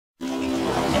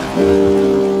Hey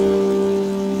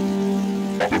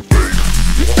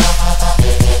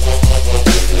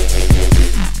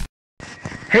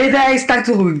there, it's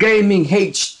Tactical Gaming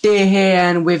HD here,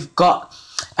 and we've got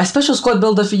a special squad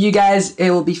builder for you guys.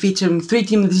 It will be featuring 3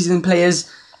 Team of the Season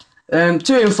players, 2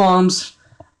 informs,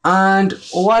 and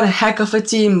one heck of a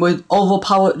team with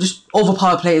overpowered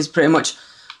players pretty much.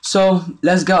 So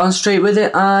let's get on straight with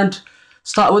it and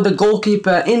start with the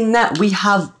goalkeeper. In net we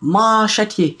have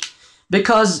Marchetti,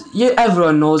 because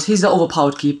everyone knows he's the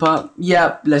overpowered keeper.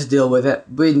 Yeah, let's deal with it.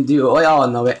 We all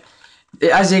know it.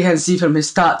 As you can see from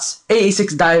his stats,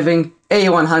 86 diving,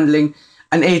 81 handling,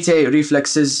 and 88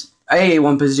 reflexes,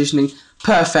 81 positioning.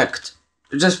 Perfect.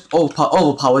 Just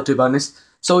overpowered, to be honest.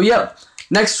 So, yep.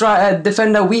 Next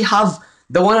defender, we have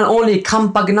the one and only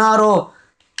Campagnaro.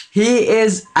 He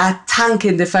is a tank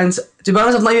in defense. To be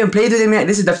honest, I've not even played with him yet.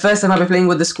 This is the first time I've been playing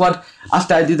with the squad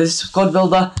after I do this squad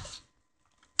builder.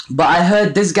 But I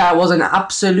heard this guy was an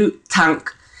absolute tank.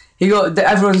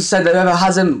 Everyone said that whoever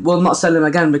has him will not sell him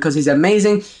again because he's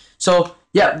amazing. So,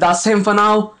 yeah, that's him for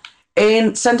now.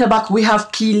 In centre-back, we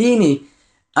have Chiellini.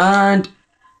 And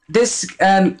this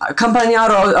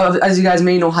Campagnaro, as you guys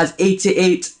may know, has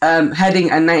 88 heading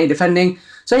and 90 defending.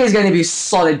 So he's going to be a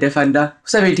solid defender.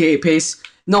 78 pace.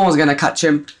 No one's going to catch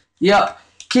him. Yep.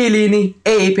 Chiellini,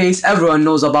 80 pace. Everyone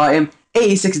knows about him.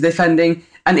 86 defending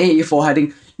and 84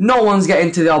 heading. No one's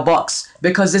getting to their box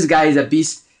because this guy is a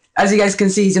beast. As you guys can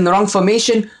see, he's in the wrong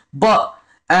formation, but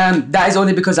that is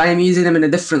only because I am using him in a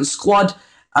different squad,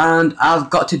 and I've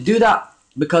got to do that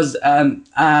because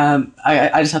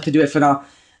I just have to do it for now.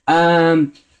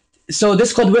 So this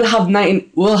squad will have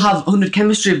 100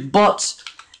 chemistry, but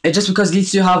just because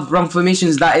these two have wrong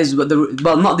formations, that is what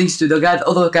not these two, the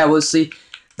other guy will see.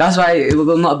 That's why it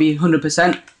will not be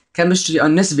 100% chemistry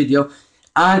on this video.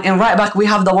 And in right back, we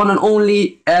have the one and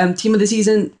only Team of the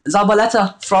Season,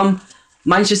 Zabaleta from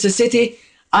Manchester City.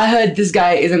 I heard this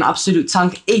guy is an absolute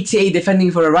tank. 88 defending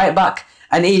for a right back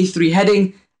and 83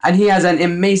 heading, and he has an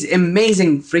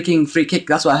amazing freaking free kick.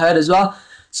 That's what I heard as well.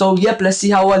 So yep, let's see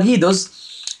how well he does.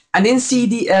 And in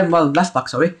left back,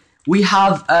 sorry, we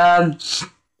have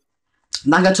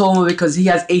Nagatomo, because he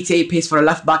has 88 pace for a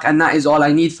left back, and that is all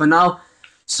I need for now.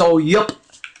 So yep.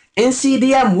 In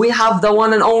CDM we have the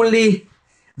one and only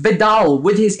Vidal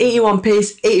with his 81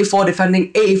 pace, 84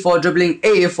 defending, 84 dribbling,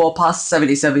 84 pass,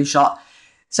 77 shot,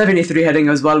 73 heading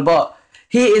as well. But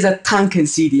he is a tank in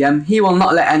CDM. He will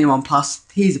not let anyone pass.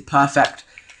 He's perfect.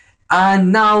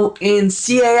 And now in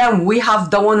CAM we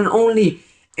have the one and only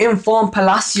Inform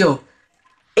Palacio.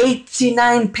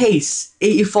 89 pace,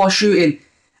 84 shooting,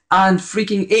 and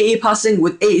freaking 80 passing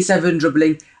with 87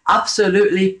 dribbling.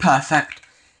 Absolutely perfect.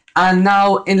 And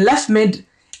now in left mid,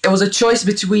 it was a choice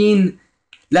between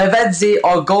Lavezzi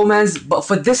or Gomez, but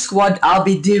for this squad I'll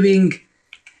be doing,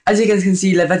 as you guys can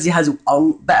see, Lavezzi has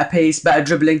a better pace, better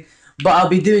dribbling, but I'll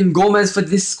be doing Gomez for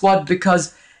this squad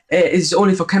because it's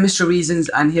only for chemistry reasons,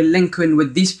 and he'll link in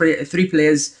with these 3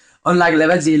 players. Unlike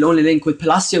Lavezzi, he'll only link with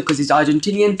Palacio because he's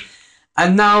Argentinian.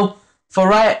 And now for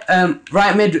right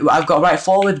mid, I've got right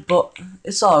forward, but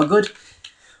it's all good.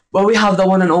 Well, we have the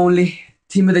one and only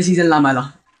Team of the Season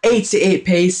Lamela. 88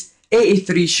 pace,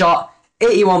 83 shot,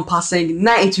 81 passing,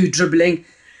 92 dribbling,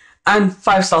 and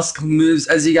 5-star skill moves,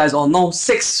 as you guys all know.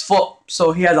 6 foot,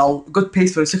 so he has a good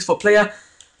pace for a 6 foot player.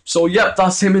 So yep,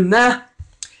 that's him in there.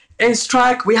 In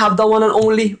strike, we have the one and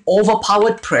only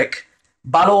overpowered prick,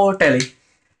 Balotelli.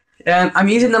 I'm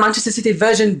using the Manchester City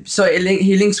version, so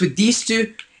he links with these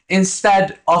two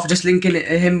instead of just linking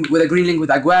him with a green link with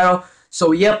Aguero.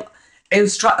 So yep, in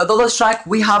the other strike,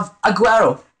 we have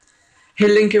Aguero.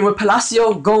 He'll link in with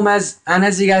Palacio, Gomez, and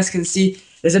as you guys can see,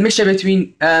 there's a mixture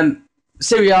between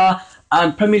Serie A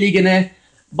and Premier League in it,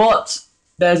 but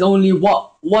there's only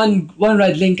one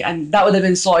red link, and that would have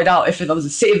been sorted out if it was a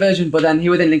City version, but then he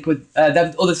wouldn't link with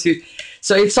the other two.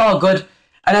 So it's all good.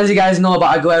 And as you guys know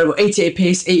about Aguero, 88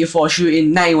 pace, 84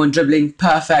 shooting, 91 dribbling,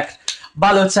 perfect.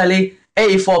 Balotelli,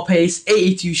 84 pace,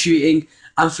 82 shooting,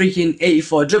 and freaking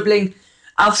 84 dribbling.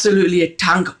 Absolutely a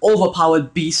tank,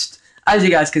 overpowered beast. As you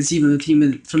guys can see from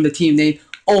the team name,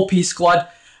 OP squad.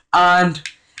 And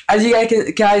as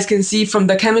you guys can see from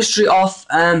the chemistry of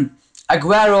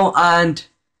Aguero and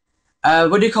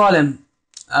what do you call him?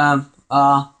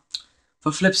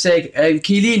 For flip's sake,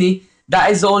 Chiellini. That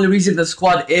is the only reason the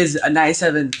squad is a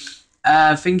 97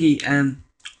 thingy.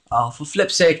 For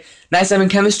flip's sake, 97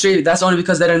 chemistry. That's only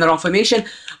because they're in the wrong formation.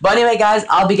 But anyway, guys,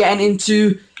 I'll be getting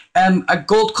into a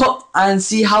Gold Cup and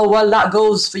see how well that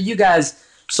goes for you guys.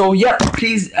 So yeah,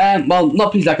 please,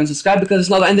 not please like and subscribe because it's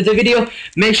not the end of the video.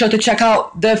 Make sure to check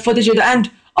out the footage at the end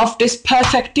of this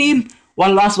perfect team.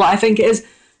 One last what I think it is.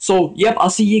 So yep,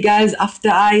 I'll see you guys after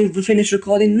I finish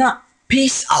recording that.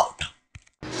 Peace out.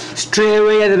 Straight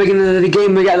away at the beginning of the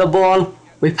game, we get the ball,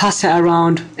 we pass it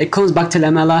around, it comes back to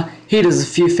Lamela, he does a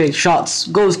few fake shots,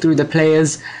 goes through the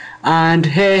players, and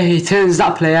here he turns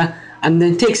that player and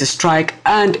then takes a strike,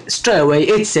 and straight away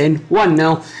it's in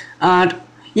 1-0. And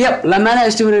yep, Lamela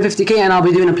is 250k, and I'll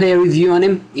be doing a player review on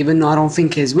him, even though I don't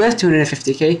think he's worth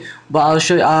 250k, but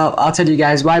I'll tell you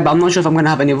guys why, but I'm not sure if I'm going to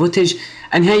have any footage.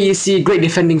 And here you see great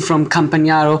defending from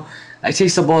Campagnaro. Like,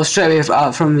 takes the ball straight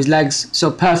away from his legs, so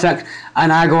perfect.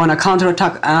 And I go on a counter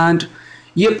attack, and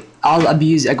yep, I'll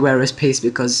abuse Aguero's pace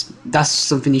because that's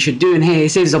something you should do. And here he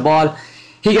saves the ball,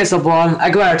 he gets the ball,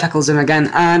 Aguero tackles him again,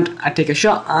 and I take a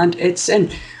shot, and it's in.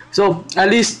 So at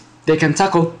least they can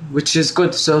tackle, which is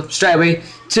good. So straight away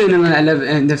 2-0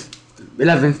 in the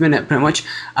 11th minute pretty much,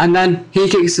 and then he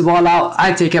kicks the ball out,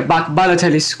 I take it back,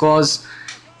 Balotelli scores.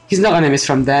 He's not going to miss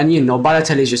from there, and you know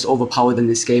Balotelli is just overpowered in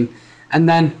this game. And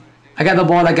then I get the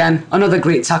ball again, another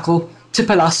great tackle to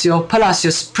Palacio.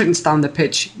 Palacio sprints down the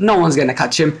pitch, no one's going to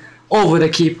catch him, over the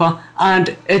keeper,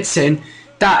 and it's in.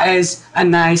 That is a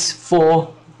nice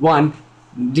 4-1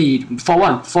 lead,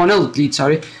 4-0 lead,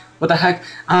 sorry, what the heck.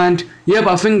 And yeah,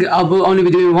 but I think I'll only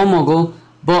be doing one more goal,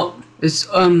 but it's,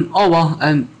 oh well,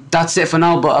 and that's it for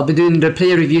now, but I'll be doing the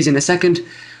player reviews in a second.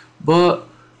 But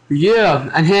yeah,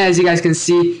 and here as you guys can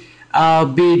see, I'll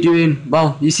be doing,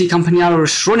 well, you see Campagnaro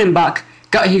is running back,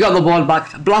 he got the ball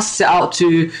back, blasts it out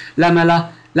to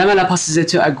Lamela. Lamela passes it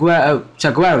to Aguero,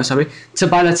 to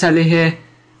Balotelli here,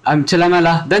 to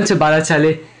Lamela, then to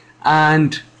Balotelli,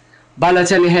 and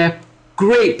Balotelli here,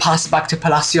 great pass back to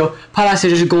Palacio. Palacio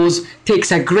just goes,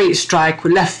 takes a great strike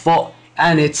with left foot,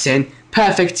 and it's in.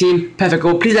 Perfect team, perfect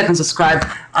goal. Please like and subscribe,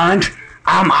 and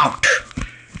I'm out.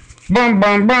 Boom,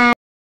 boom, boom.